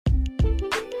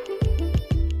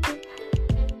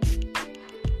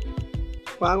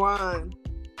Wagwan.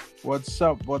 What's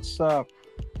up? What's up?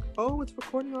 Oh, it's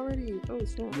recording already. Oh,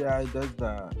 snap. Yeah, it does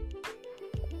that.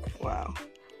 Wow.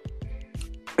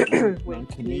 Wait,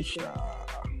 Kanisha.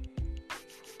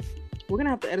 we're gonna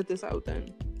have to edit this out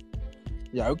then.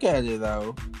 Yeah, we can edit it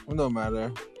out. It don't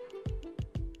matter.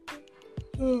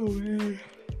 Oh man.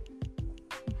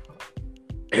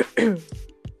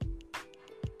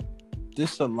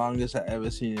 This is the longest I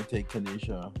ever seen you take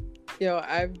Kanisha. Yo,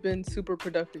 I've been super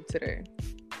productive today.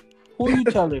 Who are you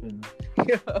telling?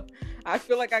 Yo, I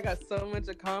feel like I got so much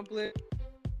accomplished.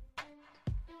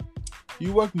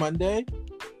 You work Monday?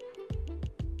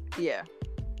 Yeah.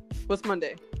 What's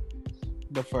Monday?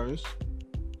 The 1st.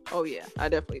 Oh yeah, I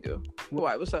definitely do.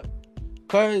 Why? What's up?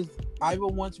 Cause Ivor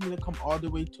wants me to come all the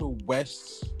way to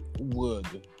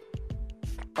Westwood.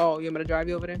 Oh, you want me to drive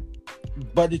you over there?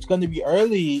 But it's gonna be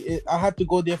early. I have to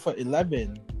go there for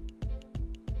 11.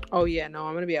 Oh yeah, no,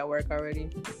 I'm gonna be at work already.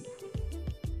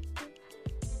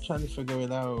 Trying to figure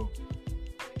it out.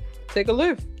 Take a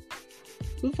lift.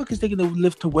 Who the fuck is taking the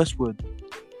lift to Westwood?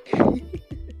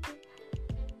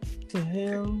 The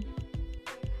hell?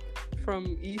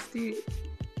 From Eastie.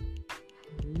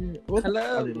 What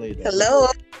Hello. Hello.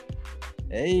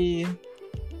 Hey.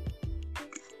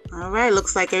 All right.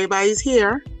 Looks like everybody's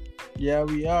here. Yeah,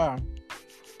 we are.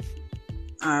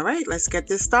 All right. Let's get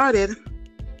this started.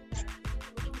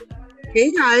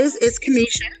 Hey guys, it's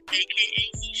Kanisha,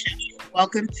 aka Nisha.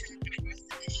 Welcome to the first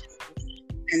edition of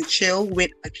and Chill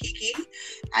with Akiki.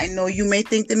 I know you may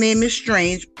think the name is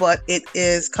strange, but it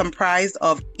is comprised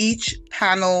of each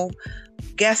panel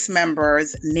guest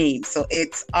member's name. So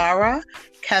it's Ara,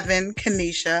 Kevin,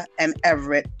 Kanisha, and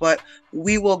Everett. But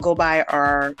we will go by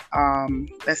our,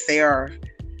 let's say our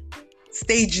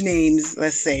stage names,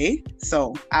 let's say.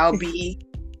 So I'll be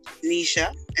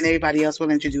Nisha, and everybody else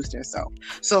will introduce themselves.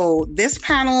 So this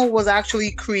panel was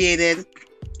actually created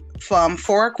from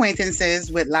 4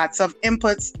 acquaintances with lots of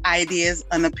inputs, ideas,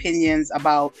 and opinions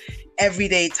about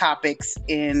everyday topics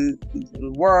in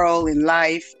the world, in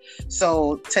life.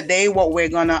 So today what we're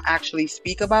going to actually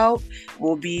speak about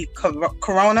will be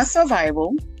Corona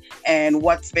survival and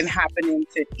what's been happening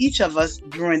to each of us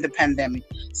during the pandemic.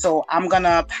 So I'm going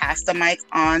to pass the mic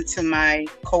on to my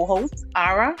co-host,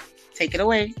 Ara. Take it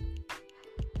away.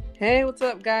 Hey, what's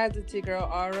up, guys? It's your girl,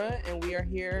 Ara, and we are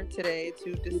here today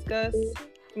to discuss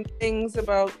some things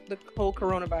about the whole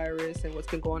coronavirus and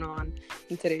what's been going on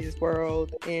in today's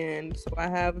world. And so I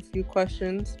have a few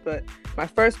questions, but my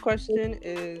first question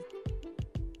is,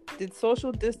 did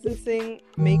social distancing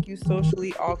make you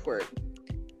socially awkward?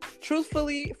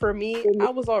 Truthfully, for me, I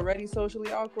was already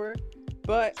socially awkward,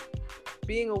 but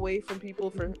being away from people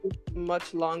for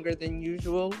much longer than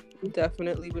usual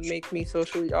definitely would make me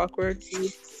socially awkward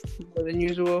more than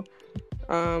usual.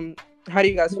 How do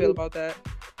you guys feel about that?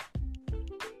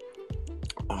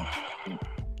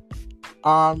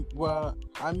 Well,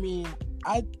 I mean,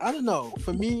 I don't know.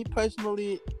 For me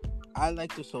personally, I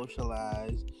like to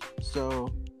socialize, so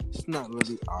it's not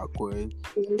really awkward.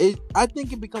 I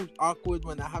think it becomes awkward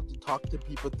when I have to talk to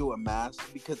people through a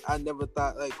mask, because I never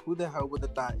thought, like, who the hell would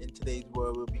have thought in today's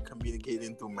world we'll be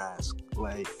communicating through masks?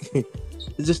 Like,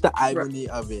 it's just the irony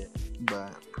of it.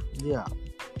 But yeah.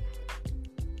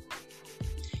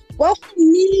 Well, for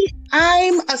me,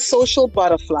 I'm a social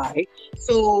butterfly.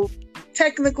 So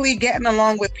technically getting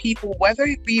along with people, whether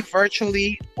it be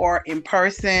virtually or in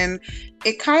person,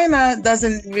 it kind of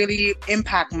doesn't really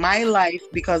impact my life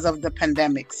because of the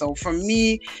pandemic. So for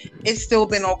me, it's still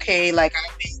been okay. Like,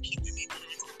 I've been keeping in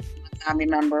contact with my family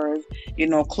members,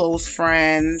 close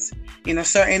friends,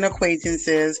 certain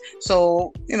acquaintances.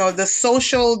 So, the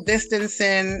social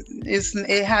distancing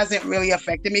it hasn't really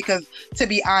affected me, because to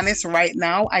be honest, right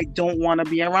now, I don't want to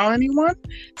be around anyone.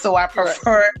 So I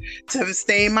prefer to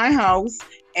stay in my house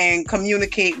and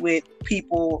communicate with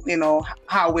people,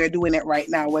 how we're doing it right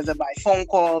now, whether by phone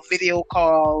call, video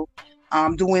call,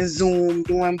 doing Zoom,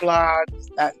 doing blogs.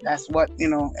 That's what,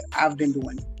 I've been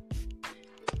doing.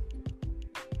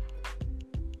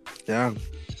 Yeah.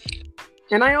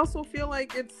 And I also feel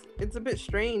like it's a bit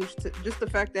strange to just the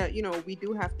fact that, we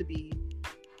do have to be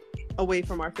away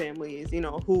from our families,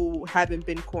 who haven't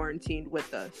been quarantined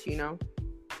with us,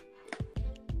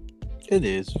 It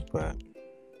is, but...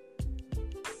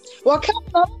 Well, Kevin,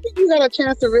 I don't think you got a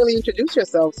chance to really introduce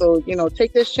yourself. So,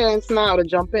 take this chance now to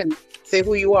jump in. Say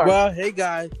who you are. Well, hey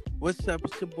guys. What's up?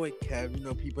 It's your boy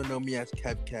Kev. People know me as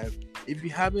Kev. If you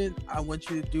haven't, I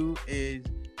want you to do is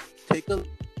take a look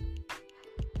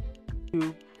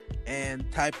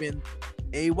and type in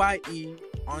AYE_Kev.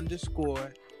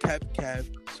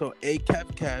 So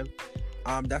Kev.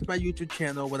 That's my YouTube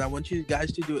channel. What I want you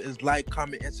guys to do is like,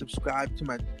 comment, and subscribe to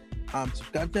my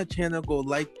Subscribe to that channel. Go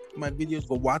like my videos.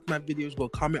 Go watch my videos. Go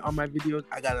comment on my videos.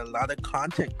 I got a lot of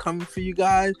content coming for you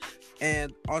guys,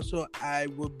 and also I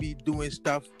will be doing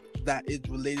stuff that is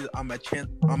related on my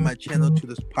channel to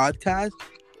this podcast.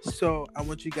 So I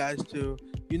want you guys to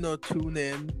tune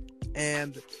in,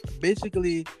 and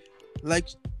basically, like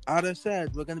Ada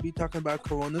said, we're gonna be talking about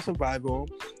Corona survival,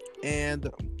 and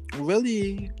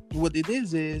really what it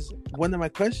is one of my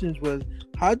questions was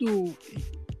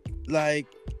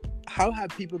how have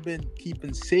people been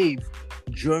keeping safe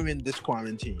during this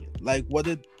quarantine? Like, what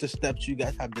are the steps you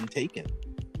guys have been taking?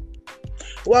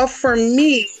 Well, for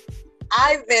me,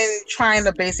 I've been trying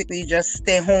to basically just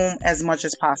stay home as much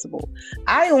as possible.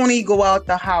 I only go out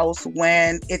the house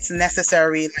when it's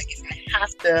necessary. Like if I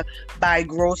have to buy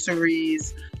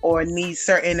groceries or need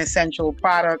certain essential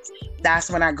products,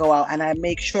 that's when I go out. And I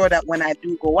make sure that when I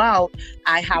do go out,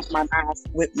 I have my mask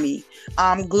with me.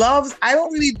 Gloves, I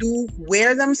don't really do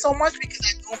wear them so much because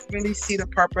I don't really see the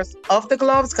purpose of the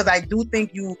gloves, because I do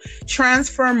think you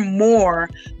transfer more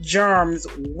germs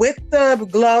with the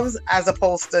gloves as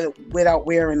opposed to without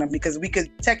wearing them, because we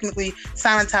could technically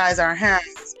sanitize our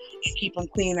hands and keep them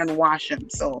clean and wash them.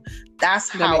 So that's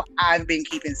how I've been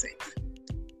keeping safe.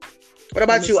 What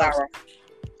about you, Ara?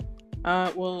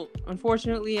 Well,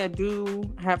 unfortunately, I do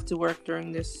have to work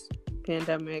during this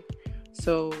pandemic,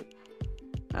 so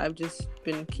I've just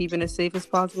been keeping it safe as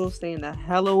possible, staying the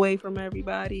hell away from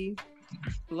everybody.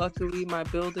 Luckily, my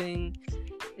building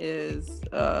is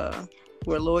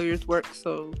where lawyers work,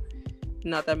 so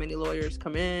not that many lawyers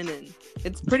come in, and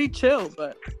it's pretty chill.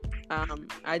 But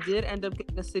I did end up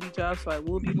getting a city job, so I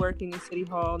will be working in City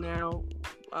Hall now.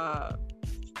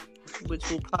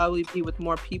 Which will probably be with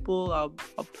more people. I'll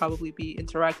probably be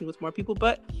interacting with more people,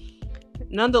 but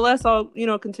nonetheless, I'll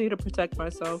continue to protect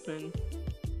myself, and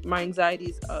my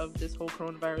anxieties of this whole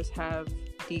coronavirus have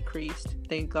decreased,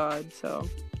 thank God. So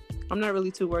I'm not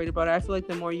really too worried about it. I feel like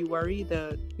the more you worry,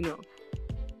 the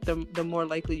more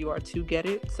likely you are to get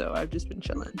it. So I've just been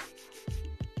chilling.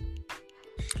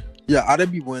 Yeah,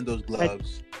 I'd be wearing those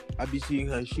gloves. I'd be seeing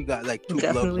her. She got like 2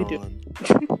 gloves on.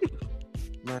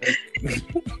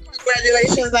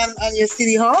 Congratulations on your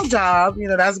City Hall job.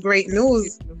 That's great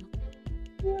news.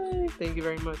 Thank you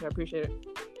very much. I appreciate it.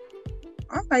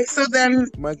 All right, so then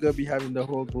my girl be having the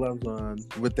whole gloves on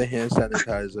with the hand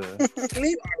sanitizer.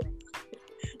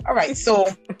 All right, so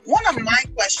one of my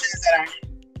questions that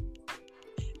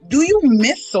do you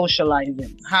miss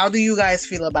socializing? How do you guys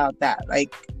feel about that?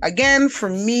 Like, again, for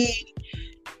me,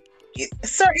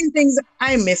 certain things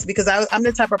I miss, because I'm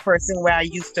the type of person where I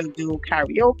used to do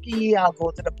karaoke. I'll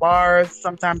go to the bars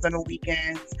sometimes on the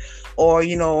weekends, or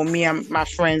me and my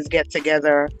friends get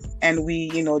together and we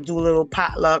do little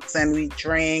potlucks and we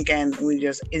drink and we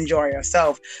just enjoy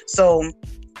ourselves. So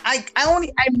I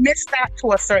miss that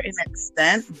to a certain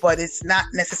extent, but it's not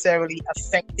necessarily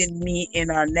affecting me in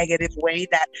a negative way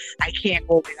that I can't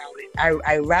go without it.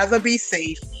 I rather be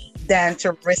safe than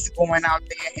to risk going out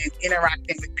there and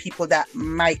interacting with people that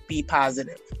might be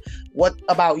positive. What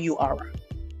about you, Ara?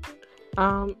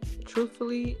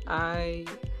 Truthfully, I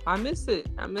miss it.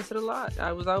 I miss it a lot.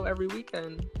 I was out every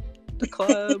weekend. The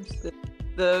clubs,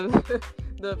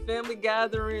 the family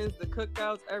gatherings, the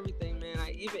cookouts, everything, man.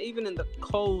 Even in the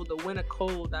winter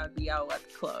cold, I'd be out at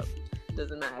the club.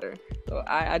 Doesn't matter. So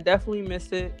I definitely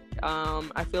miss it.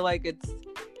 I feel like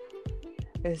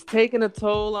it's taken a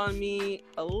toll on me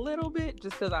a little bit,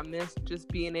 just because I miss just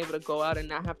being able to go out and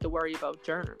not have to worry about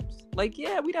germs. Like,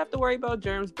 yeah, we'd have to worry about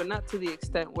germs, but not to the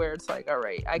extent where it's like, all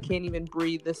right, I can't even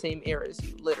breathe the same air as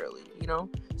you, literally,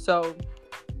 So,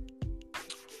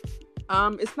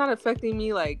 it's not affecting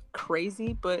me like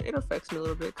crazy, but it affects me a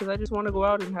little bit because I just want to go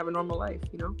out and have a normal life,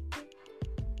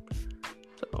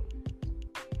 So,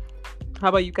 how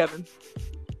about you, Kevin?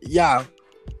 Yeah.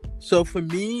 So for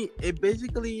me, it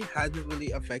basically hasn't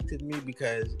really affected me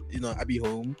because, I be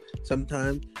home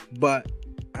sometimes, but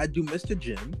I do miss the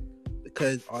gym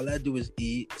because all I do is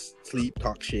eat, sleep,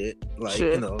 talk shit.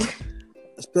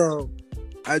 So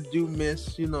I do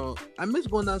miss, I miss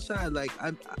going outside.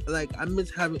 I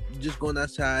miss just going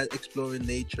outside, exploring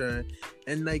nature,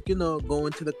 and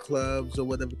going to the clubs or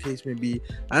whatever case may be.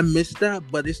 I miss that,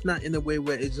 but it's not in a way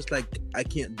where it's just like I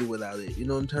can't do without it. You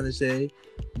know what I'm trying to say?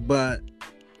 But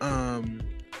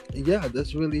yeah,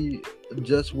 that's really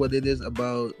just what it is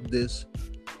about this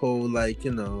whole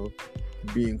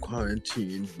being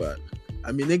quarantined. But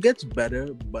I mean, it gets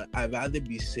better, but I'd rather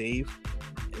be safe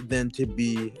than to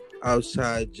be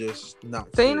outside just not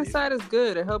staying safe. Inside is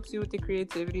good. It helps you with your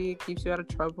creativity. It keeps you out of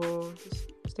trouble.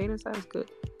 Just staying inside is good.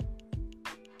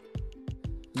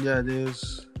 Yeah, it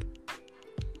is.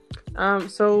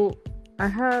 So I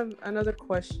have another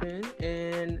question,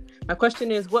 and my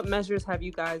question is, what measures have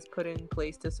you guys put in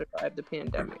place to survive the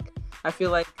pandemic? I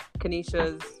feel like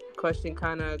Kanisha's question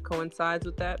kind of coincides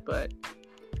with that, but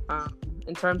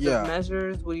in terms of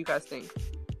measures, what do you guys think?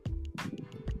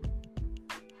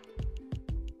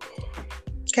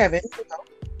 Kevin?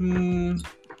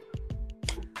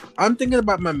 I'm thinking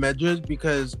about my measures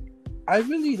because I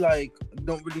really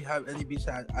don't really have any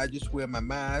besides I just wear my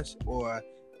mask or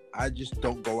I just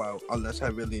don't go out unless I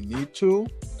really need to.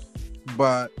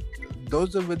 But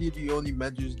those are really the only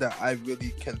measures that I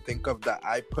really can think of that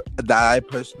I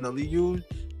personally use,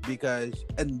 because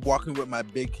and walking with my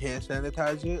big hand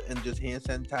sanitizer and just hand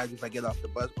sanitizer if I get off the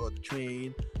bus or the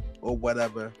train or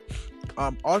whatever.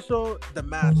 Also the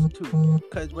mask too,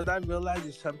 because what I realize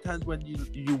is sometimes when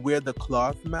you wear the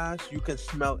cloth mask, you can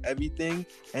smell everything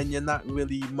and you're not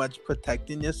really much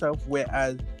protecting yourself.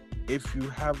 Whereas if you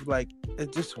have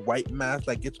it's just white mask,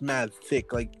 it's mad thick,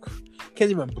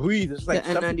 can't even breathe. It's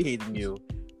suffocating you.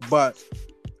 But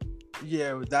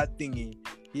yeah, that thingy,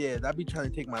 that be trying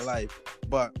to take my life.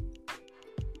 But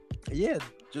yeah,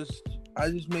 I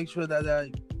just make sure that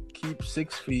I keep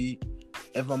 6 feet.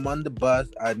 If I'm on the bus,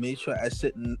 I make sure I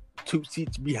sit in 2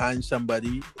 seats behind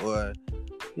somebody, or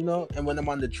and when I'm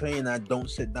on the train, I don't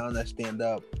sit down, I stand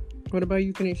up. What about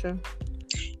you, Kanisha?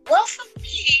 Well, for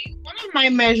me, one of my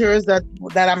measures that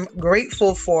I'm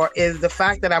grateful for is the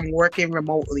fact that I'm working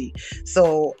remotely.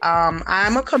 So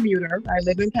I'm a commuter. I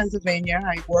live in Pennsylvania.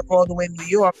 I work all the way in New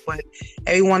York, but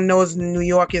everyone knows New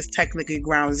York is technically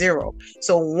ground zero.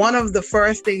 So one of the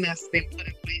first things that's been put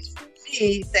in place for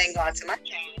me, thank God to my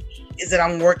job, is that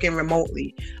I'm working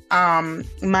remotely.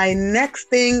 My next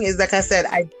thing is, like I said,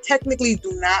 I technically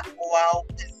do not go out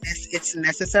unless it's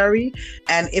necessary.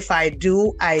 And if I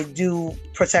do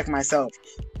protect myself.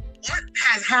 What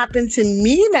has happened to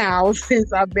me now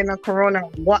since I've been on Corona,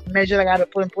 what measure I got to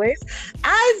put in place?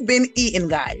 I've been eating,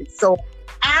 guys. So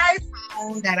I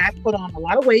found that I put on a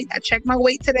lot of weight. I checked my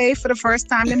weight today for the first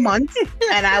time in months.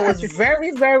 And I was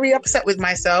very, very upset with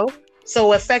myself.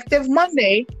 So effective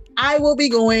Monday, I will be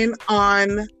going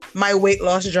on my weight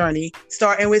loss journey,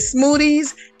 starting with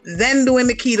smoothies, then doing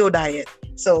the keto diet.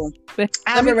 So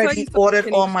I've already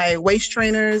ordered all my waist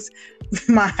trainers,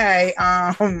 my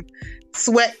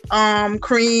sweat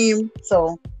cream.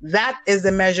 So that is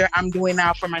the measure I'm doing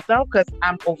now for myself because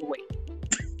I'm overweight.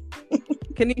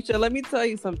 Kanisha, let me tell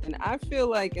you something. I feel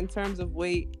like in terms of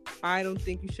weight, I don't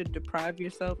think you should deprive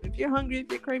yourself. If you're hungry,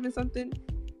 if you're craving something,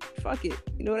 fuck it.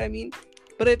 You know what I mean?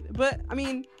 But I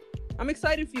mean, I'm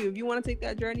excited for you. If you want to take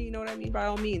that journey, you know what I mean? By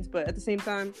all means. But at the same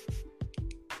time,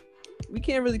 we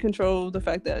can't really control the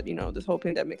fact that, this whole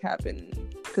pandemic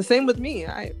happened. Because same with me.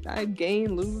 I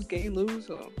gain, lose,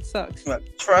 so it sucks.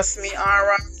 But trust me,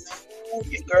 Ara,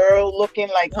 your girl looking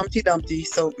like Humpty Dumpty.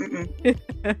 So,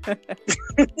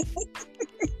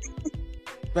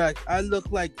 But I look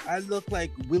like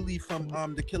Willie from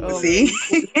The Killer. See?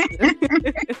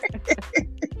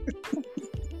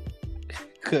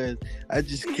 Because I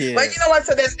just can't. But you know what?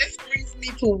 So this brings me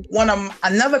to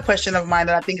another question of mine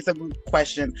that I think is a good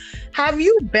question. Have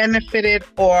you benefited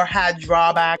or had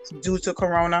drawbacks due to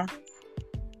Corona?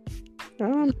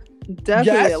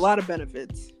 Definitely a lot of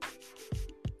benefits.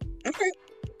 Okay.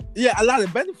 Yeah, a lot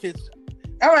of benefits.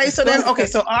 All right. So then,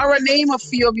 so Ara, name a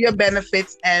few of your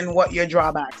benefits and what your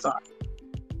drawbacks are.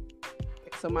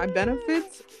 So my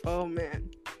benefits, oh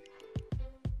man,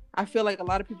 I feel like a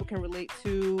lot of people can relate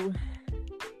to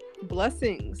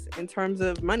blessings in terms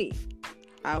of money.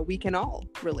 We can all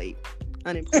relate.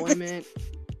 Unemployment.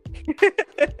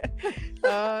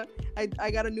 I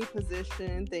got a new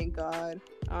position, thank God.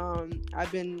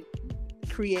 I've been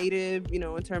creative,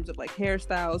 in terms of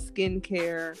hairstyles,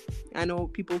 skincare. I know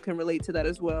people can relate to that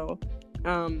as well.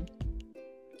 And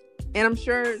I'm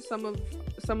sure some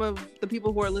of the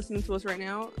people who are listening to us right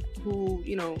now, who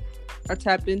are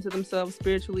tapped into themselves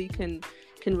spiritually, can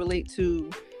relate to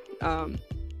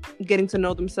getting to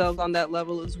know themselves on that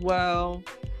level as well.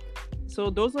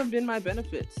 So those have been my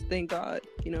benefits, thank God.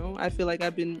 I feel like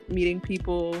I've been meeting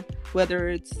people, whether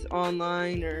it's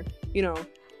online or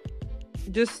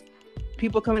just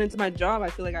people coming into my job. I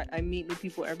feel like I meet new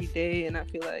people every day, and I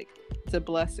feel like it's a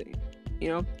blessing.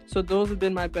 So those have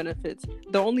been my benefits.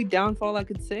 The only downfall I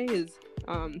could say is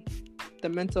the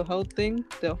mental health thing,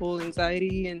 the whole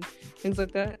anxiety and things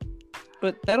like that.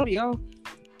 But that'll be all.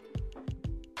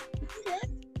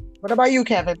 What about you,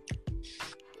 Kevin?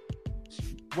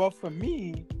 Well, for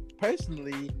me,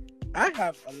 personally, I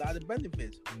have a lot of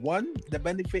benefits. One, the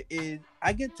benefit is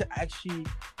I get to actually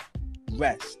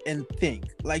rest and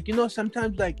think.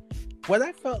 Sometimes what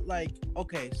I felt like,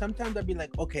 okay, sometimes I'd be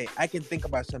like, okay, I can think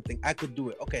about something, I could do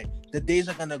it. Okay, the days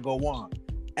are gonna go on,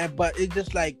 but it's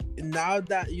just like now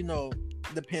that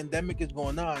the pandemic is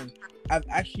going on, I've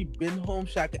actually been home,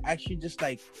 so I could actually just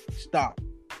like stop,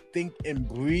 think, and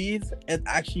breathe, and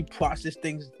actually process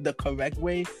things the correct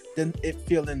way than it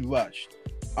feeling rushed.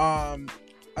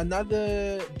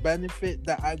 Another benefit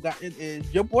that I've gotten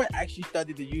is your boy actually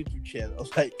started the YouTube channel.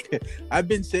 Like, I've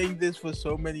been saying this for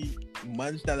so many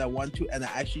months that I want to, and I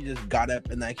actually just got up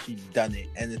and actually done it,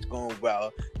 and it's going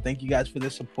well. Thank you guys for the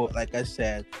support, like I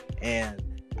said, and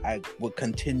I will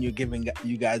continue giving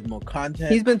you guys more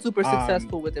content. He's been super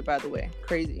successful with it, by the way.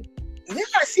 Crazy. Yeah,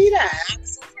 I see that.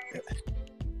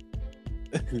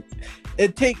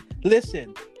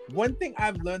 Listen, one thing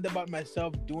I've learned about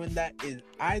myself doing that is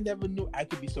I never knew I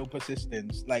could be so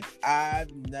persistent. Like,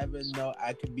 I've never known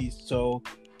I could be so,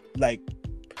 like,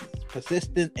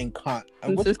 persistent and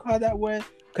what you call that word?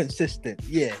 Consistent.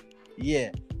 Yeah.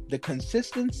 The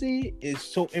consistency is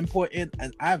so important,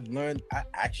 and I've learned I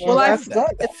actually. Well, that's good.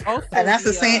 And that's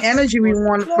the same energy we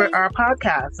want for our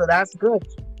podcast. So that's good.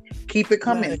 Keep it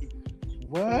coming. Like,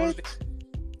 what?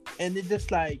 And it's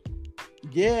just like,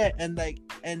 yeah,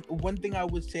 and one thing I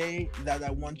would say that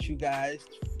I want you guys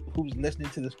who's listening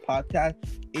to this podcast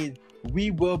is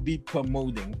we will be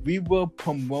promoting. We will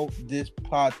promote this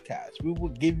podcast. We will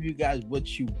give you guys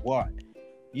what you want.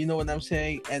 You know what I'm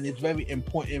saying? And it's very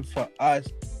important for us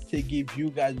to give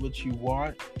you guys what you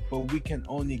want, but we can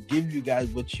only give you guys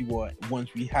what you want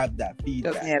once we have that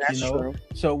feedback. Yeah, that's true.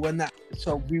 So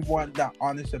we want that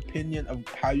honest opinion of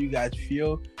how you guys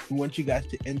feel. We want you guys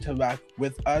to interact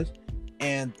with us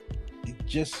and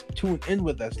just tune in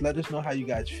with us. Let us know how you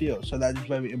guys feel. So that is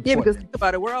very important. Yeah, because think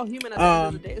about it, we're all human at the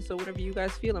end of the day. So whatever you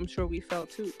guys feel, I'm sure we felt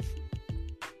too.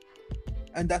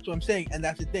 And that's what I'm saying. And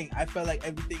that's the thing. I felt like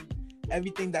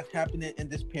everything that's happening in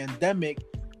this pandemic,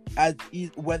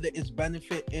 whether it's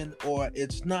benefiting or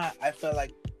it's not, I feel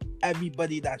like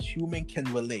everybody that's human can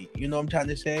relate. You know what I'm trying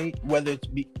to say? Whether it's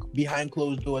behind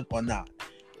closed doors or not.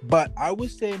 But I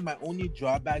would say my only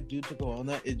drawback due to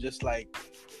Corona is just like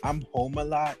I'm home a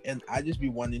lot and I just be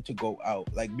wanting to go out.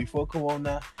 Like before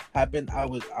Corona happened, I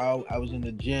was out, I was in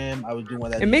the gym, I was doing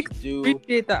what I needed to do. It makes you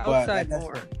appreciate the outside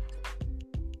more.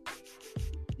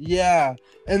 Yeah,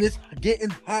 and it's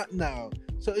getting hot now.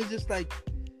 So it's just like,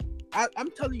 I'm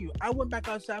telling you, I went back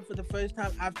outside for the first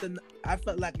time after I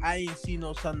felt like I ain't seen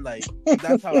no sunlight.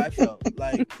 That's how I felt.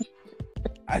 Like,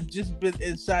 I've just been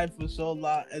inside for so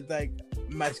long. It's like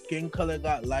my skin color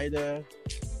got lighter.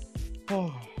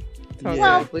 Oh,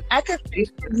 yeah. Well, I could say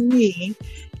for me,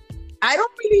 I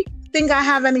don't really think I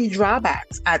have any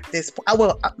drawbacks at this point.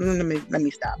 Well, let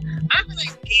me stop. I'm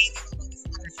like gaining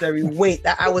unnecessary weight.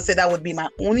 That I would say that would be my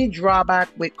only drawback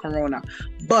with Corona.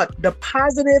 But the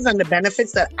positives and the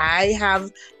benefits that I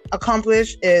have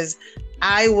accomplished is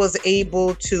I was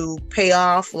able to pay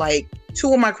off like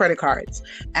 2 of my credit cards,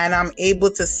 and I'm able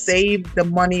to save the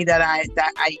money that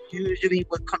I usually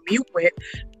would commute with.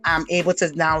 I'm able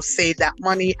to now save that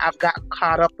money. I've gotten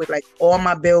caught up with like all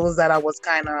my bills that I was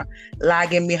kind of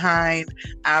lagging behind.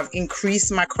 I've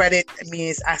increased my credit. I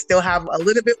mean, I still have a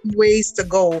little bit ways to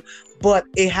go, but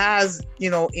it has,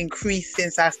 increased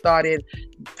since I started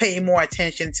paying more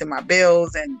attention to my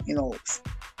bills and,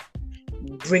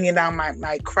 bringing down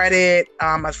my credit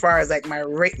as far as like my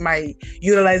rate, my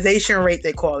utilization rate,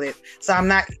 they call it. So I'm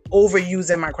not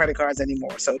overusing my credit cards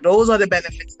anymore. So those are the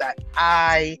benefits that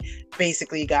I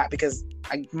basically got, because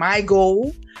my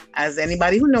goal, as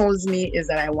anybody who knows me, is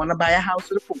that I want to buy a house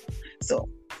with a pool. So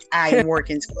I am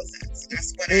working towards that. So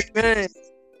that's what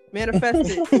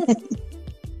Manifest it.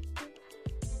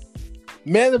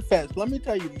 Manifest. Let me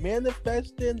tell you,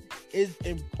 manifesting is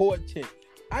important.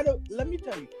 Let me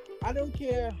tell you, I don't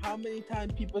care how many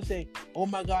times people say, oh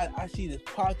my God, I see this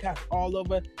podcast all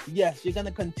over. Yes, you're going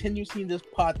to continue seeing this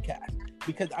podcast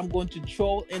because I'm going to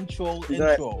troll and troll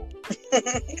and troll.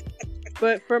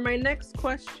 But for my next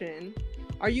question,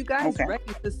 are you guys ready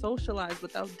to socialize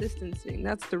without distancing?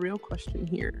 That's the real question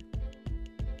here.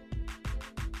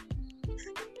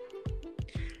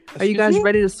 Are you guys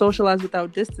ready to socialize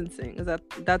without distancing?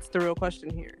 That's the real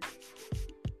question here.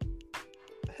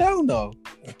 Hell no.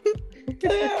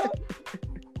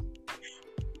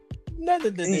 No.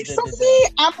 So me,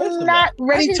 I'm not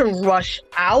ready to rush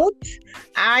out.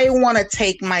 I want to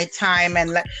take my time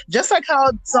and just like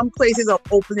how some places are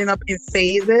opening up in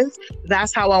phases.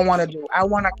 That's how I want to do. I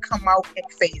want to come out in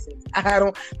phases. I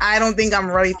don't think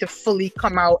I'm ready to fully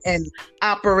come out and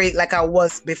operate like I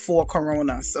was before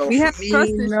Corona. So we have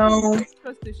trust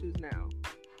issues now.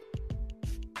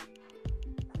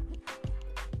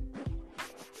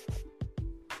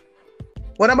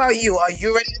 What about you? Are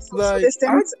you ready to social Like,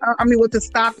 distance? To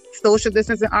stop social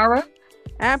distancing, Ara?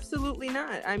 Absolutely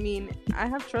not. I mean, I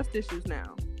have trust issues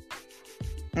now.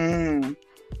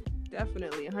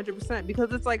 Definitely 100%,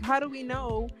 because it's like, how do we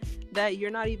know that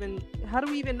you're not even, how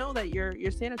do we even know that you're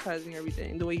sanitizing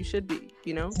everything the way you should be,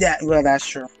 you know? Yeah, well, that's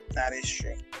true. That is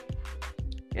true.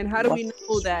 And how do we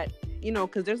know that, you know,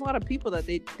 because there's a lot of people that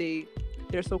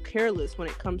they're so careless when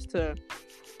it comes to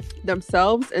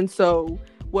themselves. And so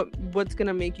what's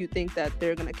gonna make you think that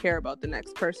they're gonna care about the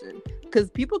next person? Because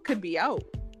people could be out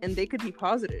and they could be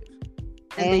positive,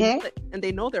 and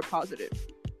they know they're positive,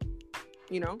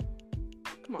 you know.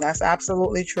 Come on. That's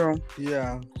absolutely true.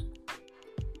 yeah.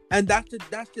 And that's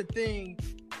the thing,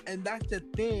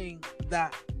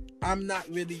 that I'm not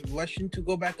really rushing to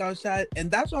go back outside.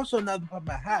 And that's also another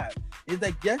problem I have. It's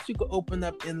like, yes, you could open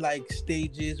up in like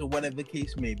stages or whatever the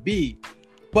case may be,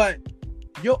 but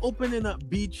you're opening up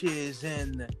beaches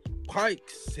and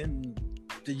parks and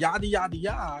the yada yada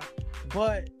yada.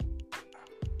 But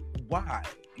why?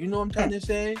 You know what I'm trying to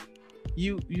say?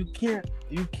 You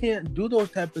can't do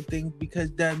those type of things, because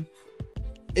then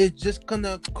it's just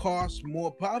gonna cause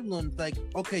more problems. Like,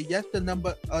 okay, yes, the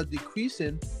number are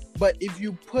decreasing, but if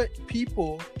you put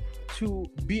people to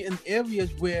be in areas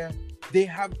where they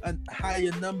have a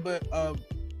higher number of,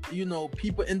 you know,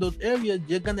 people in those areas,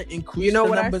 you're gonna increase the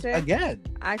numbers again.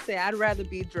 I say I'd rather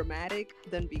be dramatic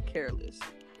than be careless.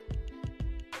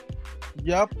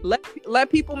 Yep. Let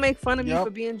people make fun of me for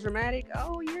being dramatic.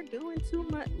 Oh, you're doing too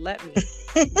much. Let me.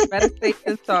 Better safe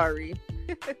than sorry.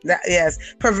 Yes,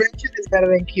 prevention is better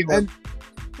than cure.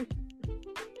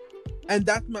 And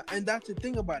that's the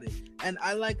thing about it. And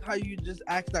I like how you just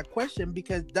asked that question,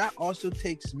 because that also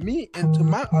takes me into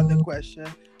my other question,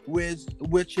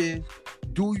 which is,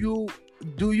 do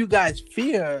you guys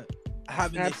fear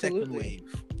having a second wave?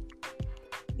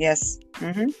 Yes.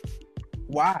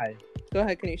 Why? Go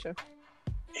ahead, Kanisha.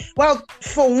 Well,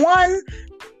 for one,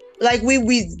 like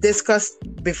we discussed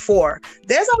before,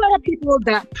 there's a lot of people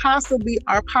that possibly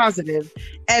are positive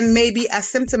and maybe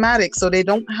asymptomatic, so they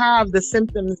don't have the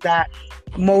symptoms that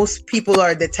most people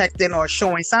are detecting or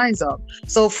showing signs of.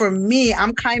 So for me,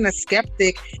 I'm kind of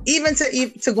skeptic even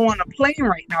to go on a plane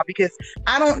right now, because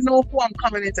I don't know who I'm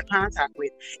coming into contact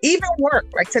with. Even work,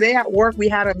 like today at work, we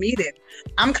had a meeting.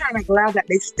 I'm kind of glad that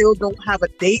they still don't have a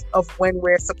date of when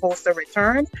we're supposed to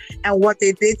return. And what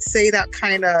they did say that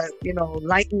kind of, you know,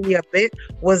 lightened me a bit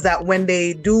was that when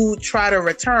they do try to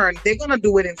return, they're going to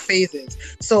do it in phases.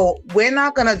 So we're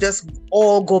not going to just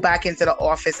all go back into the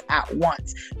office at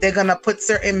once. They're going to put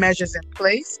certain measures in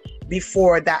place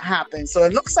before that happens. So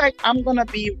it looks like I'm going to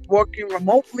be working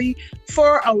remotely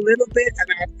for a little bit,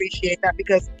 and I appreciate that,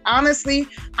 because honestly,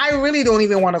 I really don't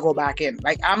even want to go back in.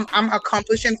 Like, I'm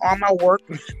accomplishing all my work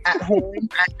at home.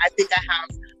 I think I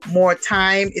have more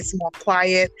time. It's more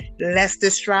quiet, less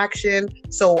distraction.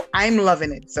 So I'm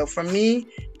loving it. So for me,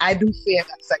 I do fear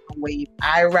that second wave.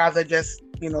 I rather just,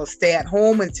 you know, stay at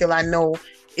home until I know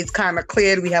it's kind of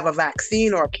cleared. We have a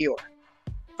vaccine or a cure.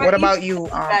 But what about you?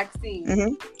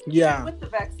 Vaccine. Yeah. With the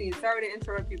vaccine. Sorry to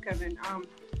interrupt you, Kevin.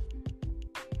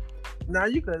 No,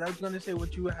 you could. I was going to say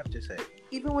what you would have to say.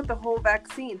 Even with the whole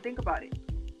vaccine, think about it.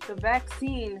 The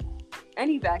vaccine,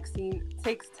 any vaccine,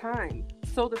 takes time.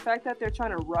 So the fact that they're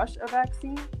trying to rush a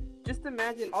vaccine, just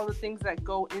imagine all the things that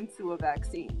go into a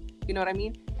vaccine. You know what I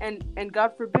mean? And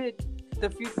God forbid,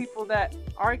 the few people that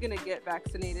are going to get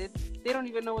vaccinated, they don't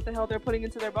even know what the hell they're putting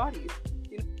into their bodies.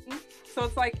 You know what I mean? So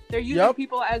it's like they're using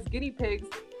people as guinea pigs,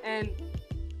 and,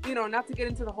 you know, not to get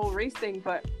into the whole race thing,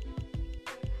 but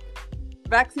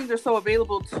vaccines are so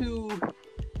available to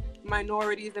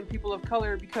minorities and people of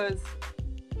color because,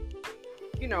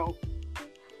 you know,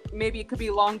 maybe it could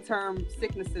be long-term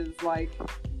sicknesses like,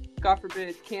 God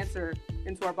forbid, cancer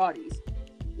into our bodies.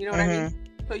 You know what I mean?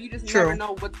 So you just never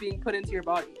know what's being put into your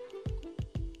body.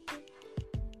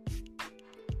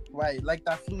 Right, like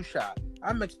that flu shot.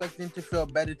 I'm expecting to feel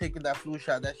better taking that flu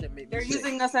shot. That shit make me They're sick.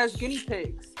 using us as guinea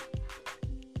pigs.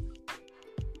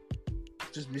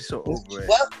 Just be so over it.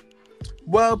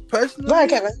 Well, personally, right,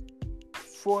 Kevin.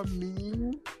 For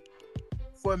me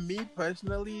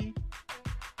personally,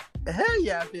 hell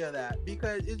yeah, I feel that,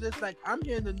 because it's just like I'm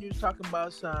hearing the news talking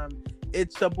about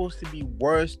it's supposed to be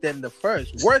worse than the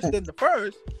first.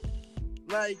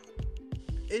 Like,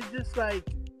 it's just like,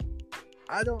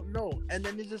 I don't know. And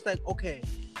then it's just like, okay,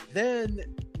 then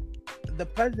the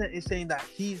president is saying that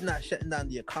he's not shutting down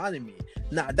the economy.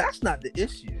 Now, that's not the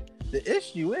issue. The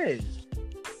issue is,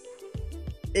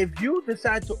 if you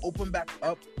decide to open back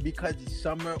up because it's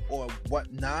summer or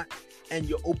whatnot, and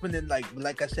you're opening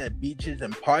like I said, beaches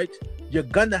and parks, you're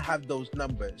gonna have those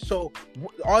numbers. So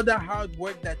all the hard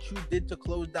work that you did to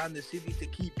close down the city to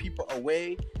keep people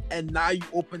away, and now you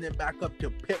open it back up to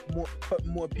put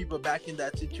more people back in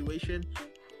that situation.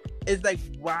 It's like,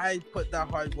 why put that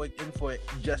hard work in for it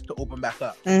just to open back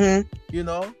up? You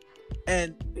know?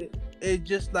 And it's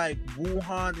just like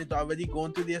Wuhan is already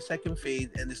going through their second phase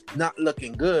and it's not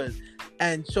looking good.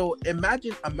 And so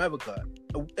imagine America.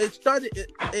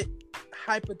 It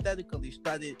hypothetically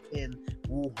started in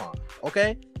Wuhan,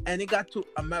 okay? And it got to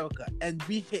America and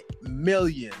we hit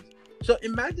millions. So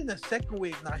imagine a second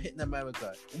wave not hitting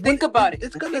America. Think about it.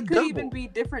 It's gonna It could double. even be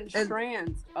different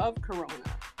strands of corona.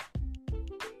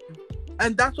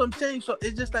 And that's what I'm saying. So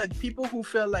it's just like people who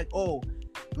feel like, oh,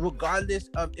 regardless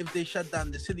of if they shut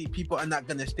down the city, people are not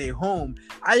going to stay home.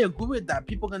 I agree with that.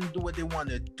 People are going to do what they want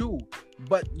to do.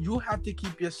 But you have to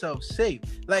keep yourself safe.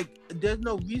 Like, there's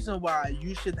no reason why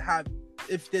you should have,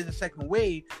 if there's a second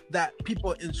wave, that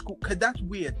people in school, because that's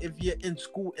weird if you're in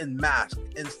school in masks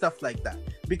and stuff like that.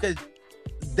 Because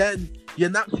then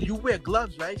you wear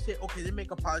gloves, right? Say, okay, they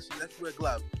make a policy, let's wear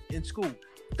gloves in school.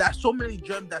 That's so many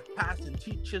germs that pass, and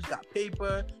teachers got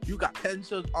paper, you got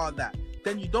pencils, all that.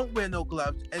 Then you don't wear no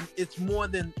gloves, and it's more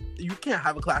than, you can't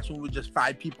have a classroom with just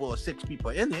 5 people or 6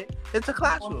 people in it. It's a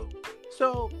classroom.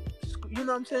 So, you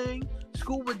know what I'm saying?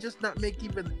 School would just not make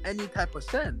even any type of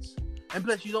sense. And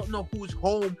plus, you don't know who's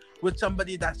home with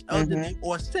somebody that's elderly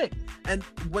or sick. And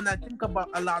when I think about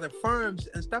a lot of firms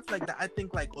and stuff like that, I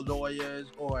think like lawyers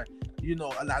or, you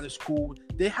know, a lot of schools,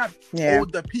 they have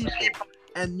older people.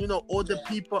 And, you know, older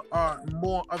people are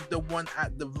more of the one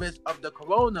at the risk of the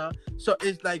corona. So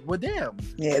it's like with them.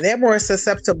 Yeah, they're more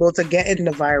susceptible to getting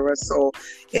the virus. So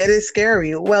it is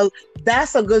scary. Well,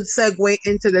 that's a good segue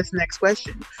into this next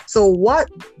question. So what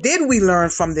did we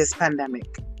learn from this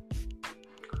pandemic?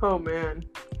 Oh, man.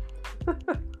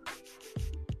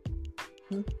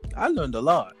 I learned a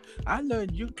lot. I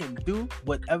learned you can do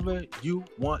whatever you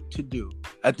want to do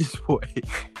at this point.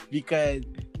 Because,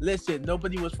 listen,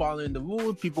 nobody was following the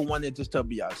rules. People wanted to still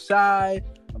be outside.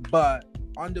 But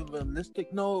on the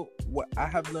realistic note, what I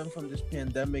have learned from this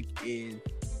pandemic is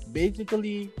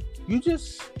basically you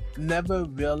just never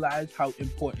realize how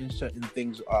important certain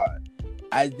things are.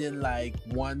 As in, like,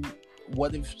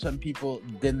 what if some people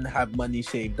didn't have money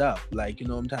saved up? Like, you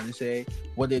know what I'm trying to say?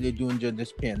 What are they doing during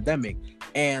this pandemic?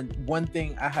 And one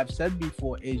thing I have said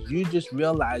before is you just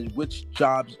realize which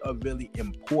jobs are really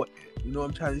important. You know what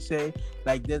I'm trying to say?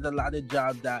 Like, there's a lot of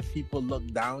jobs that people look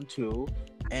down to,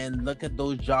 and look at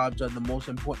those jobs are the most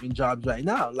important jobs right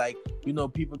now. Like, you know,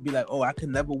 people be like, oh, I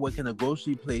can never work in a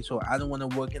grocery place, or I don't want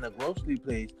to work in a grocery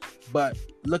place. But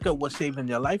look at what's saving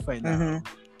your life right now.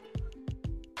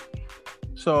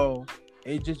 So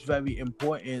it's just very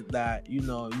important that, you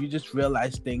know, you just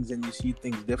realize things and you see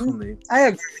things differently. I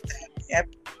agree with that. Yep.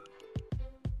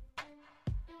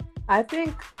 I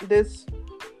think this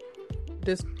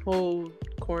whole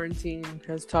quarantine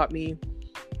has taught me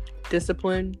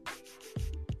discipline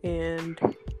and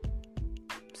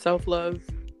self-love,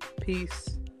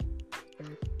 peace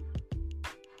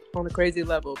on a crazy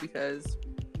level, because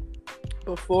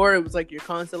before it was like you're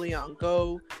constantly on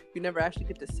go. You never actually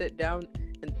get to sit down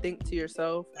and think to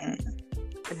yourself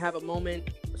and have a moment.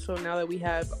 So now that we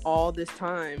have all this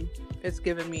time, it's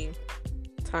given me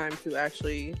time to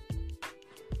actually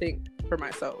think for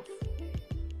myself.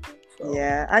 So.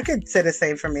 Yeah, I could say the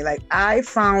same for me. Like, I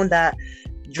found that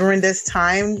during this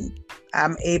time,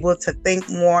 I'm able to think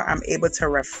more. I'm able to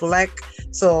reflect.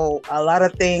 So a lot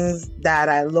of things that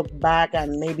I look back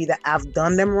and maybe that I've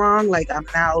done them wrong, like I'm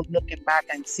now looking back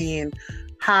and seeing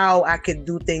how I could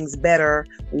do things better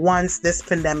once this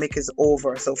pandemic is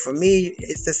over. So for me,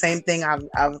 it's the same thing.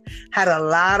 I've had a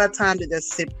lot of time to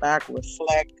just sit back,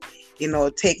 reflect, you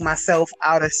know, take myself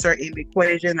out of certain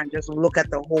equation and just look at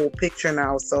the whole picture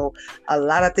now. So a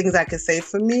lot of things I can say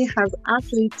for me has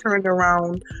actually turned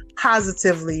around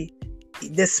positively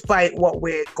despite what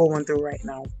we're going through right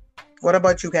now. What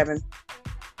about you, Kevin?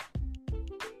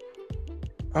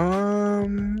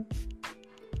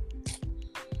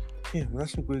 Yeah,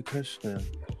 that's a great question.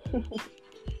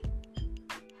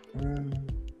 I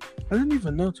didn't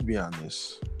even know, to be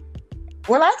honest.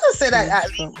 Well, I could say that at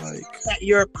least that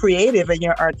you're creative and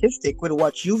you're artistic with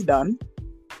what you've done.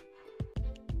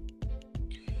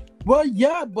 Well,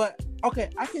 yeah, but okay,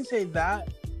 I can say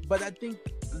that, but I think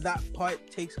that part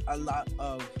takes a lot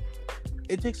of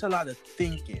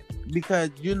thinking, because,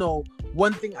 you know,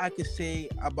 one thing I could say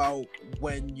about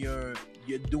when you're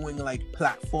doing like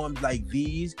platforms like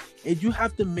these is you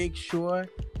have to make sure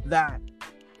that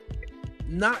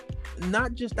not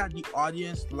just that the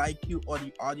audience like you or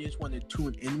the audience want to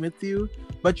tune in with you,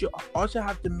 but you also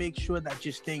have to make sure that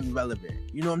you're staying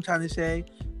relevant. You know what I'm trying to say?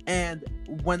 And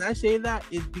when I say that,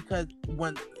 is because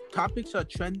when topics are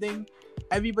trending,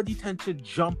 everybody tends to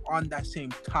jump on that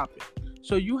same topic.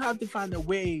 So you have to find a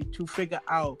way to figure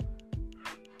out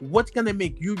what's going to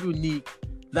make you unique,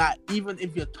 that even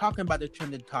if you're talking about a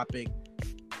trending topic,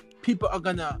 people are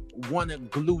going to want to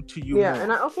glue to you more.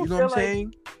 And I also feel what I'm like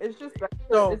saying? It's just best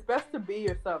it's best to be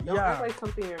yourself. Don't act like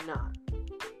something you're not.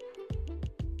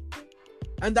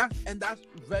 And that's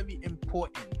very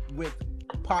important with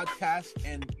podcasts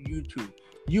and YouTube.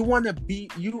 You want to be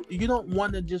you don't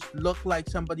want to just look like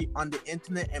somebody on the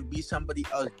internet and be somebody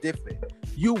else different.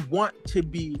 You want to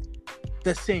be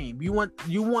the same. You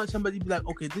want somebody to be like,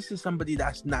 okay, this is somebody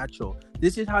that's natural.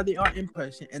 This is how they are in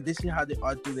person, and this is how they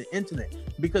are through the internet.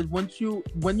 Because when you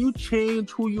change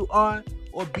who you are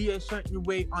or be a certain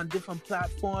way on different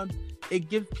platforms, it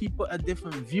gives people a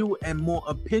different view and more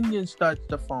opinion starts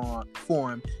to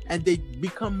form, and they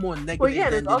become more negative. Well, yeah,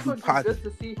 and it's also just good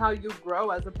to see how you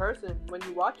grow as a person when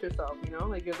you watch yourself. You know,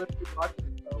 like you're literally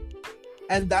watching yourself.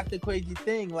 And that's the crazy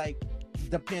thing. Like,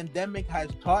 the pandemic has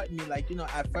taught me, like, you know,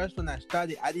 at first when I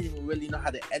started, I didn't even really know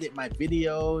how to edit my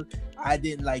videos. I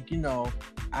didn't, like, you know,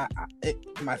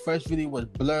 my first video was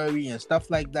blurry and stuff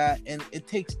like that. And it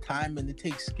takes time and it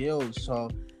takes skills. So,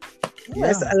 yeah.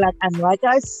 Yes, like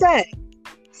I said,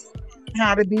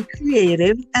 how to be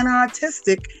creative and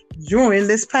artistic during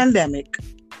this pandemic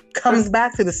comes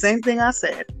back to the same thing I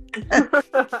said.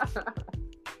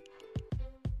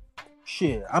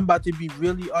 Shit, I'm about to be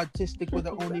really artistic with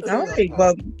the only. All right,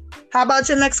 well, how about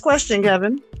your next question,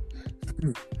 Kevin?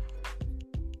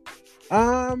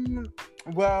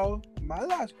 Well, my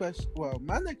next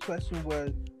question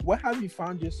was, what have you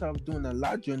found yourself doing a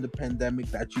lot during the pandemic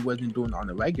that you wasn't doing on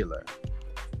a regular?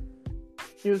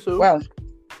 Well,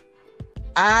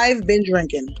 I've been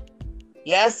drinking.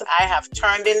 Yes, I have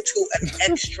turned into an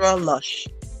extra lush.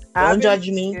 Don't judge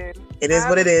me. It is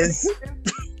what it is.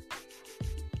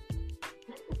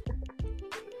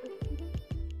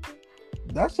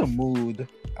 That's a mood.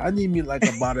 I need me like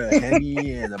a bottle of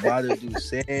Henny and a bottle of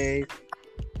Douce.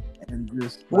 And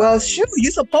just well, shoot,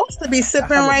 you're supposed to be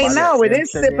sipping right now. It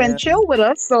is sip and chill with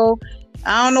us, so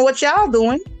I don't know what y'all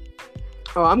doing.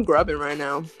 Oh, I'm grubbing right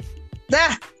now.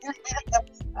 So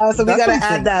we gotta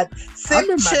add that sip,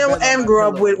 chill, and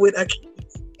grub with a.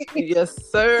 Yes,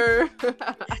 sir.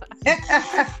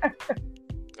 I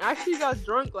actually got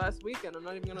drunk last weekend. I'm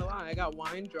not even gonna lie. I got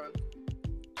wine drunk.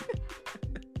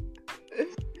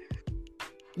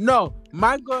 No,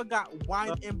 my girl got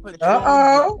wine in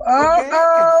Patron.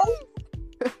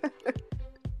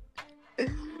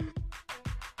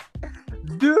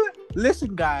 Dude,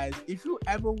 listen, guys. If you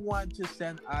ever want to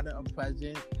send Ada a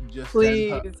present, just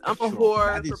please. Send her I'm a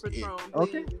whore for Patron.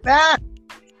 Okay.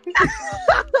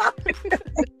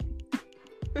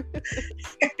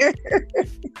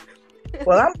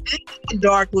 Well, I'm a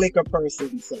dark liquor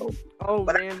person, so. Oh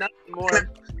man, that's more.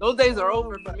 Those days are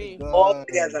over for me. All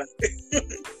together.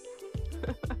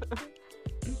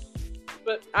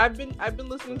 But I've been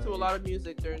listening to a lot of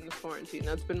music during this quarantine.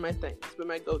 That's been my thing. It's been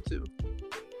my go-to.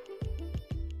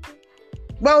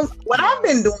 Well, what I've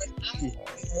been doing, I've been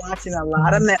watching a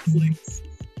lot of Netflix,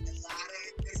 a lot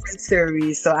of different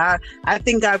series. So I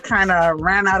think I've kind of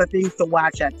ran out of things to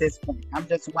watch at this point. I'm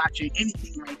just watching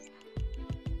anything right now.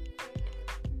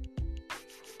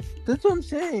 That's what I'm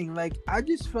saying. Like, I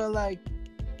just feel like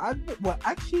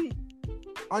actually,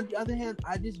 on the other hand,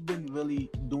 I just been really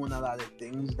doing a lot of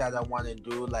things that I want to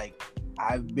do. Like,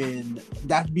 I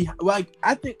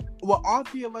think all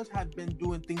three of us have been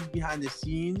doing things behind the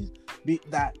scenes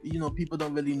that, you know, people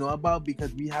don't really know about,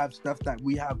 because we have stuff that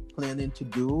we have planning to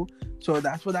do. So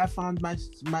that's what I found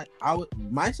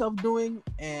myself doing,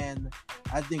 and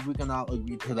I think we can all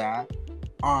agree to that.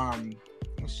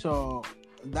 So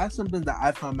that's something that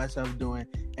I found myself doing.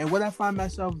 And what I find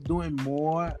myself doing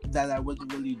more that I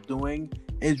wasn't really doing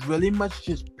is really much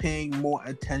just paying more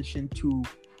attention to,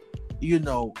 you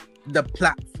know, the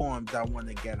platforms I want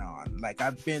to get on. Like,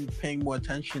 I've been paying more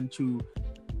attention to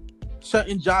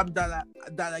certain jobs that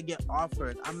I get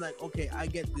offered. I'm like, okay, I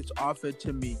get this offered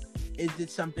to me. Is it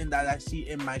something that I see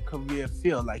in my career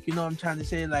field? Like, you know what I'm trying to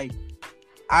say? Like,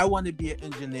 I want to be an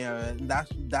engineer, and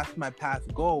that's my path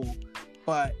goal.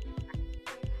 But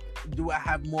do I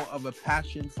have more of a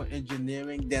passion for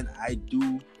engineering than I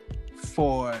do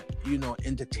for, you know,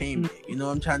 entertainment? You know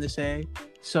what I'm trying to say?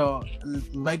 So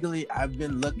regularly I've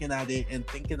been looking at it and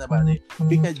thinking about it,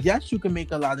 because yes, you can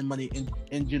make a lot of money in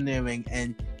engineering,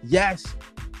 and yes,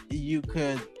 you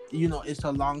could, you know, it's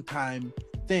a long time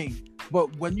thing,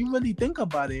 But when you really think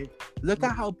about it, look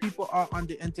at how people are on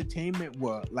the entertainment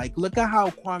world. Like, look at how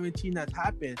quarantine has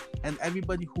happened, and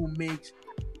everybody who makes,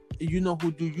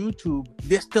 who do YouTube,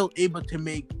 they're still able to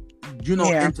make,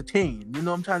 entertain. You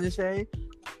know what I'm trying to say?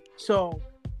 So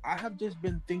I have just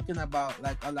been thinking about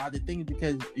like a lot of things,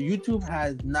 because YouTube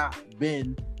has not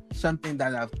been something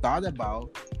that I've thought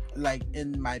about like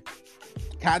in my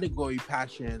category So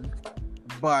passion,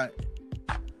 but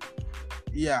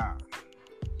yeah.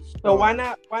 why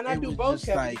not It do was both, just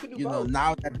Kevin? like, You can do both.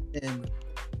 now that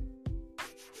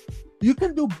you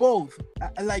can do both.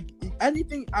 Like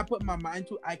anything I put my mind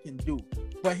to, I can do.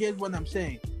 But here's what I'm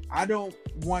saying: I don't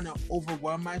want to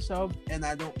overwhelm myself, and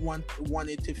I don't want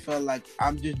it to feel like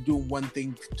I'm just doing one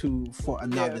thing for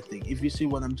another thing. If you see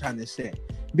what I'm trying to say,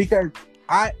 because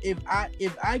if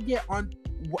I get on,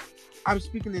 I'm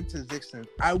speaking into existence.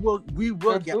 We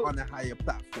will get on a higher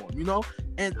platform,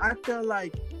 and I feel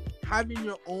like having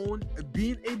your own,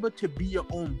 being able to be your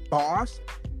own boss,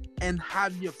 and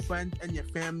have your friends and your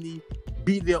family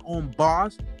be their own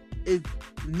boss is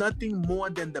nothing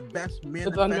more than the best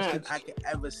manifestation I could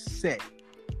ever say.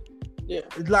 Yeah.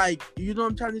 Like, you know what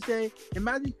I'm trying to say?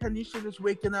 Imagine Kanisha just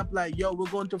waking up like, yo, we're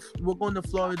going to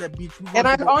Florida Beach. And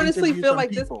I honestly feel like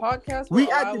this podcast will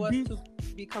allow us to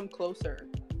become closer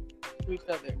to each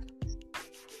other.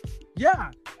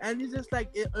 Yeah, and it's just like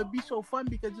it'd be so fun,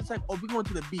 because it's like, oh, we going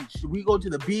to the beach. We go to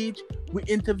the beach. We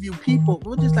interview people.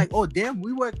 We're just like, oh, damn,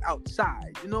 we work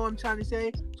outside. You know what I'm trying to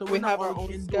say? So we have our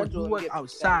own schedule. We work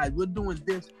outside. We're doing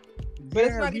this. But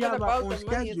it's not even about the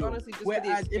money. It's honestly just for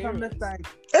the experience. If I'm just like,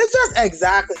 it's just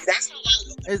exactly that's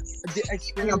how it's the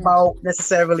experience about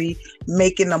necessarily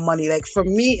making the money. Like for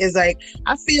me, is like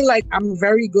I feel like I'm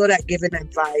very good at giving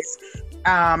advice.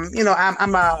 I'm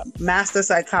a master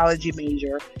psychology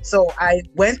major, so I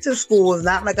went to school. It's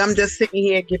not like I'm just sitting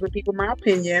here giving people my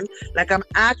opinion. Like I'm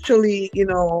actually,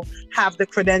 have the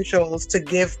credentials to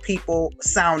give people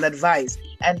sound advice,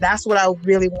 and that's what I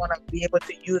really want to be able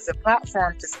to use the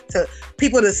platform to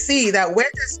people to see that we're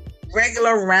just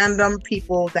regular random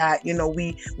people that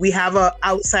we have a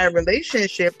outside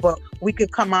relationship, but we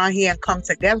could come out here and come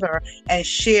together and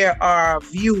share our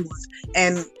views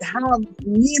and have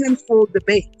meaningful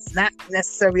debates, not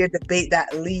necessarily a debate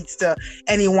that leads to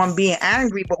anyone being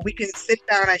angry, but we can sit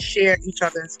down and share each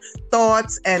other's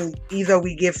thoughts, and either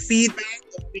we give feedback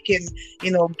or we can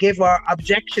give our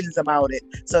objections about it.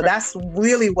 So that's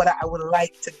really what I would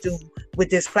like to do with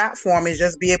this platform, is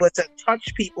just be able to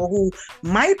touch people who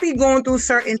might be going through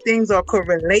certain things or could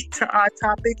relate to our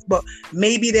topics, but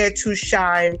maybe they're too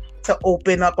shy to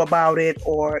open up about it,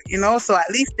 or so at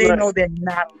least they know they're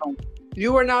not alone.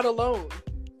 You are not alone.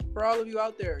 For all of you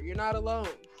out there, you're not alone.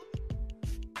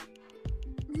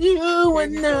 You are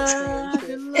not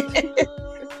alone.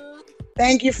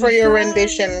 Thank you for your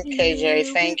rendition,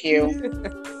 KJ. Thank you.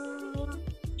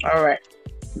 All right.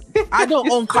 I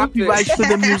don't own copyrights to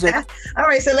the music. All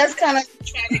right, so let's kind of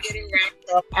try to get it wrapped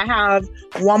up. I have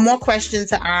one more question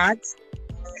to ask.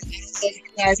 So if you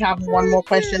guys have one more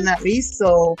question at least,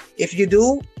 so if you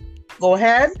do, go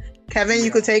ahead. Kevin, you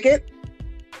could take it.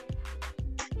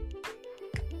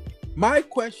 My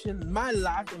last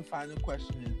and final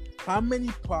question is, how many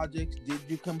projects did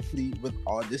you complete with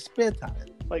all this spare time?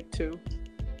 Like 2.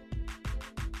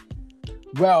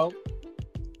 Well,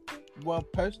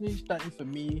 personally, starting for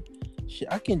me,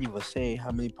 I can't even say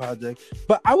how many projects,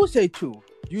 but I would say 2.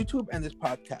 YouTube and this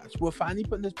podcast. We're finally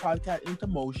putting this podcast into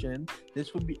motion.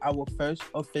 This will be our first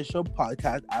official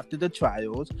podcast after the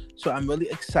trials. So I'm really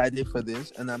excited for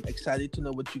this, and I'm excited to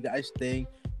know what you guys think,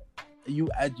 you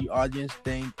as the audience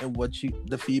think, and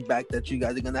the feedback that you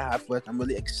guys are gonna have for us. I'm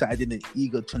really excited and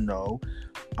eager to know.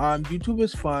 YouTube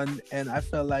is fun, and I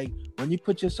feel like when you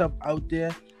put yourself out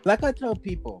there, like I tell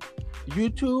people,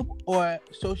 YouTube or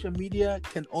social media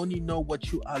can only know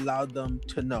what you allow them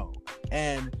to know,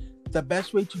 and the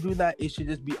best way to do that is to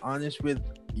just be honest with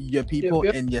your people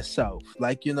and yourself,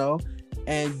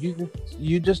 and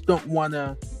you just don't want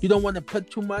to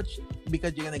put too much,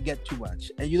 because you're going to get too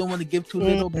much, and you don't want to give too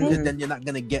little, because then you're not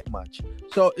going to get much.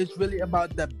 So it's really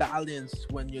about the balance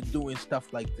when you're doing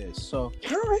stuff like this. So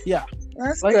yeah,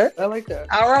 that's good. I like that.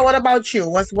 Aura, what about you?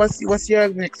 What's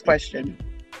your next question?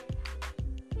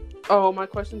 Oh, my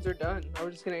questions are done. I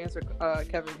was just going to answer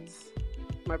Kevin's.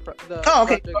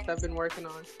 Projects I've been working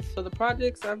on. So the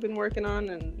projects I've been working on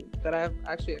and that I've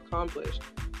actually accomplished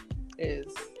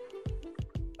is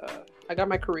I got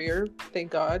my career,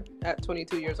 thank God, at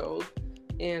 22 years old,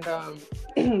 and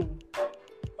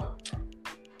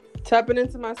tapping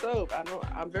into myself.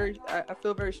 I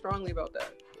feel very strongly about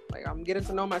that. Like, I'm getting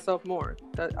to know myself more.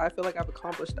 I feel like I've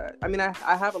accomplished that. I mean, I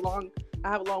have a long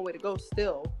way to go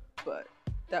still, but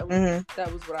that was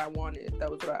what I wanted. That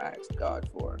was what I asked God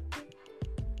for,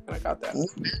 and I got that.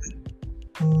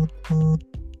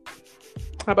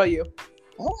 How about you?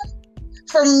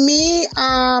 For me,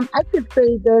 I could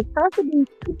say there's possibly.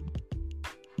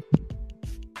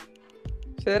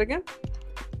 Say that again.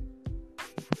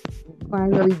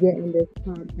 Finally getting this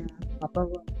podcast up and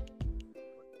running.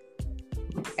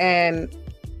 And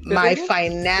my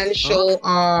financial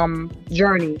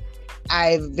journey,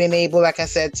 I've been able, like I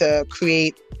said, to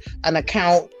create an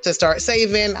account to start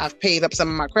saving. I've paid up some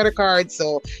of my credit cards.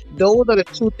 So those are the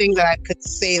two things that I could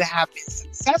say that have been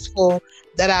successful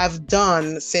that I've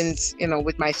done since,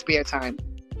 with my spare time.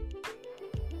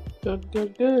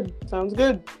 Good. Sounds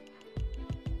good.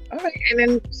 All right. And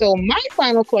then, so my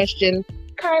final question,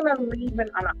 kind of leaving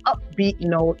on an upbeat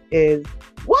note, is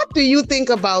what do you think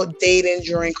about dating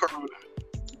during Corona?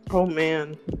 Oh,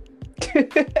 man.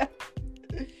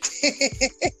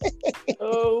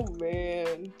 Oh,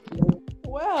 man.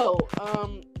 Well,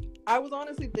 I was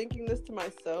honestly thinking this to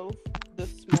myself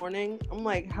this morning. I'm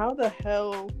like, how the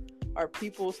hell are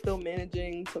people still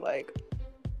managing to, like,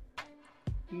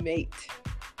 mate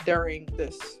during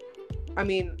this? I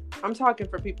mean, I'm talking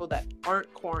for people that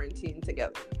aren't quarantined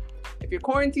together. If you're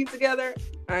quarantined together,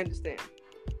 I understand.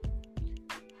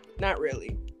 Not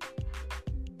really.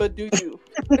 But do you?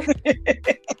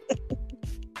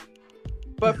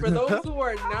 But for those who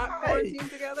are not quarantined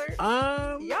together,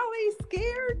 y'all ain't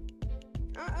scared?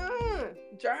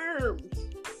 Germs.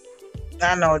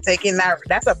 I know, taking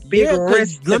that's a big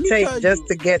risk to take just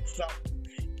to get some.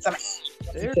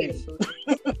 Seriously.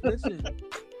 Listen,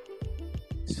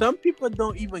 some people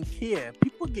don't even care.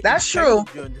 People get. That's true.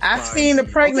 I've seen the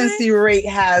pregnancy rate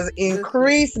has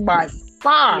increased by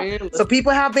far, Man, so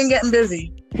people have been getting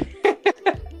busy.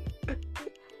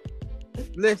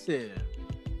 Listen,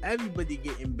 everybody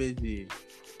getting busy.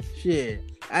 Shit.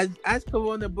 As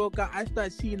Corona broke out, I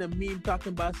started seeing a meme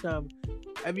talking about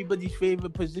everybody's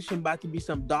favorite position about to be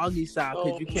some doggy style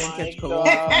because you can't catch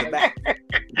Corona from the back.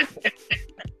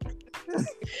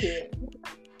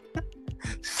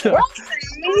 So, well,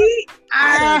 me,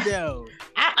 I don't know.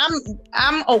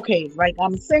 I'm okay. Like,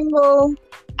 I'm single.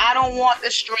 I don't want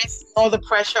the stress or the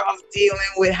pressure of dealing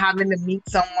with having to meet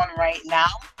someone right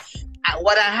now.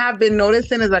 What I have been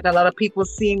noticing is like a lot of people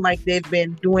seem like they've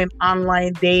been doing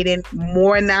online dating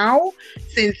more now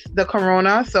since the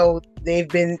Corona. So they've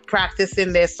been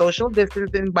practicing their social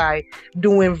distancing by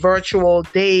doing virtual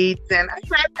dates. And I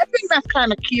think that's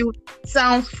kind of cute.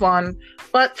 Sounds fun.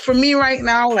 But for me right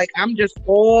now, like, I'm just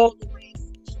all the way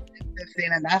social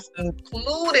distancing, and that's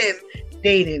including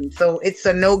dating. So it's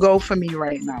a no-go for me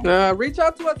right now. Reach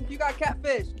out to us if you got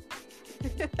catfish.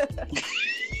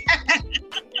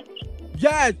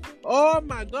 Yes. Oh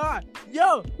my God.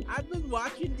 Yo, I've been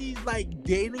watching these like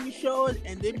dating shows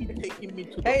and they be taking me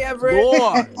to the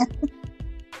floor.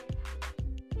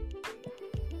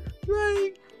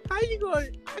 Like, how you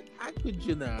going? I could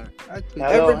you not?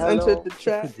 Everett's entered the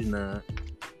chat. I could you not?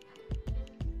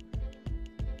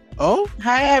 Oh?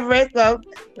 Hi, Everett. Well,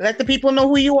 let the people know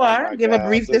who you are. Oh, give a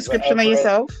brief description of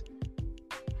yourself.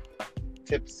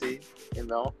 Tipsy,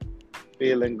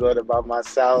 feeling good about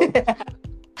myself.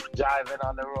 Driving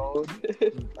on the road.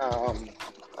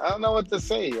 I don't know what to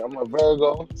say. I'm a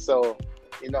Virgo, so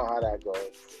you know how that goes.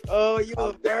 Oh, you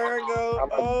a Virgo?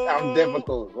 I'm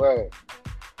difficult. Word.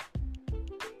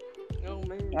 Oh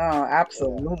man. Oh,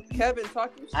 absolutely. Kevin,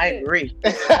 talk your shit. I agree.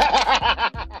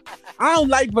 I don't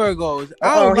like Virgos.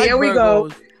 Here we go.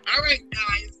 All right,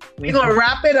 guys. We're going to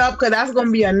wrap it up because that's going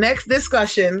to be our next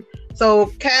discussion. So,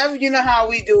 Kev, you know how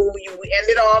we do. We end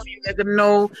it off. You let them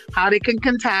know how they can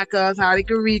contact us, how they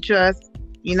can reach us.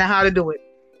 You know how to do it.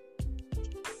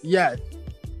 Yes.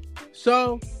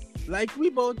 So, like we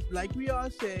all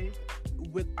say,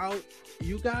 without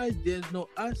you guys, there's no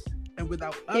us. And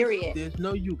without us, there's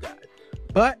no you guys.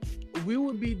 But we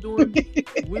will be doing...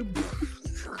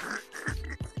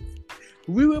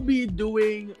 we will be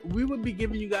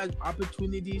giving you guys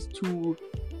opportunities to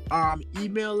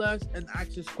email us and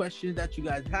ask us questions that you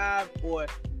guys have, or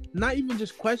not even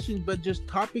just questions, but just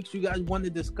topics you guys want to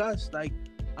discuss. Like,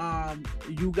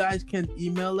 you guys can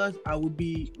email us. I will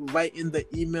be writing the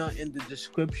email in the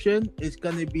description. It's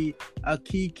gonna be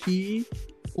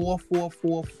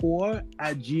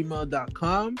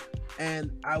akiki4444@gmail.com,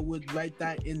 and I would write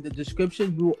that in the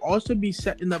description. We will also be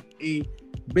setting up a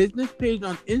business page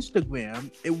on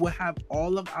Instagram. It will have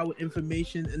all of our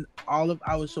information and all of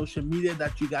our social media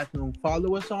that you guys can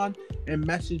follow us on and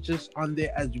message us on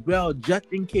there as well. Just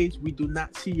in case we do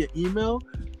not see your email,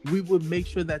 we will make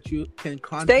sure that you can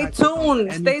contact Stay tuned.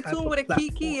 us. Stay tuned with a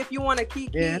Kiki if you want a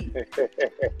Kiki. Yeah.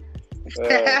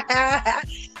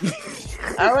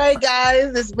 All right,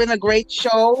 guys. It's been a great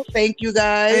show. Thank you,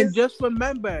 guys. And just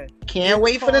remember, can't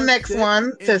wait for the next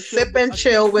one to sip and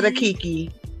chill with a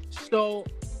Kiki. So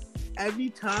every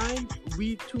time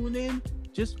we tune in,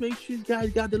 just make sure you guys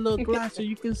got the little glass so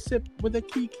you can sip with a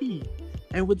Kiki.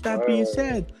 And with that being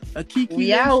said, a Kiki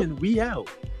Nation, we out.